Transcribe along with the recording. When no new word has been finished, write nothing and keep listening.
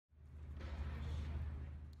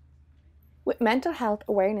With Mental Health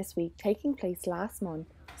Awareness Week taking place last month,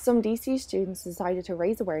 some DCU students decided to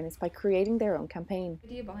raise awareness by creating their own campaign. The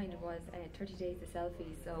idea behind it was 30 Days of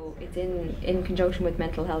Selfies, so it's in conjunction with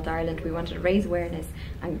Mental Health Ireland. We wanted to raise awareness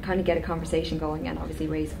and kind of get a conversation going and obviously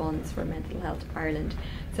raise funds for Mental Health Ireland.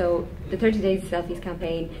 So the 30 Days of Selfies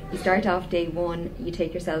campaign, you start off day one, you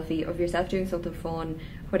take your selfie of yourself doing something fun,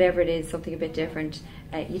 whatever it is, something a bit different.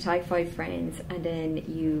 You tag 5 friends and then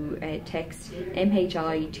you text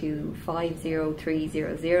MHI to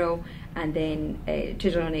 50300 and then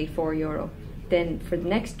to donate €4. Then for the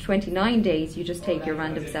next 29 days you just take your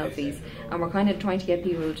random selfies, and we're kind of trying to get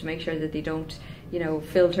people to make sure that they don't,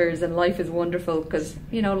 filters, and life is wonderful, because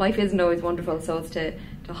life isn't always wonderful. So it's to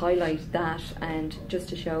highlight that and just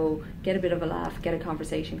to show, get a bit of a laugh, get a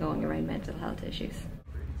conversation going around mental health issues.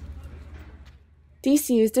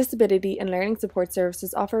 DCU's Disability and Learning Support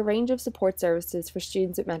Services offer a range of support services for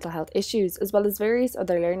students with mental health issues, as well as various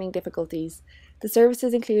other learning difficulties. The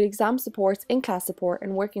services include exam supports, in-class support,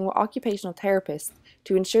 and working with occupational therapists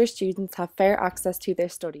to ensure students have fair access to their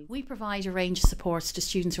studies. We provide a range of supports to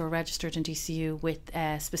students who are registered in DCU with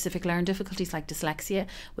specific learning difficulties like dyslexia,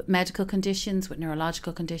 with medical conditions, with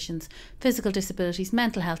neurological conditions, physical disabilities,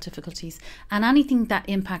 mental health difficulties, and anything that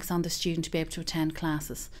impacts on the student to be able to attend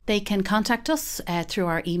classes. They can contact us through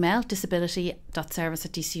our email,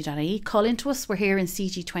 disability.service@dcu.ie. Call into us. We're here in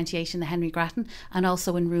CG28 in the Henry Grattan and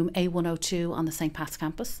also in room A102 on the St. Pat's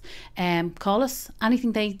campus. Call us.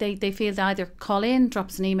 Anything they feel, they either call in, drop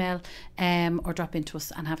us an email or drop into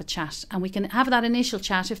us and have a chat. And we can have that initial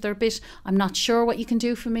chat if they're a bit, I'm not sure what you can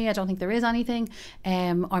do for me, I don't think there is anything,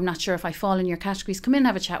 or I'm not sure if I fall in your categories. Come in and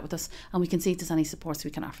have a chat with us and we can see if there's any supports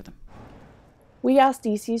we can offer them. We asked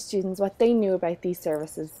DCU students what they knew about these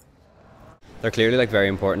services. They're clearly very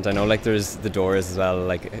important. I know there's the doors as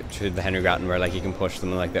well, to the Henry Grattan, where you can push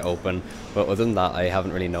them and they open. But other than that, I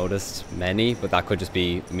haven't really noticed many. But that could just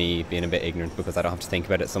be me being a bit ignorant because I don't have to think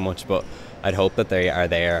about it so much. But I'd hope that they are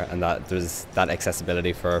there and that there's that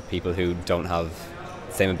accessibility for people who don't have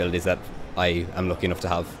the same abilities that I am lucky enough to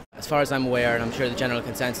have. As far as I'm aware, and I'm sure the general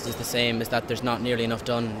consensus is the same, is that there's not nearly enough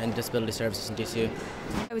done in disability services in DCU.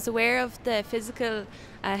 I was aware of the physical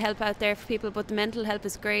help out there for people, but the mental help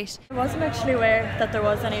is great. I wasn't actually aware that there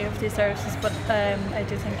was any of these services, but I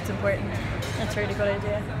do think it's important. It's a really good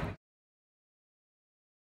idea.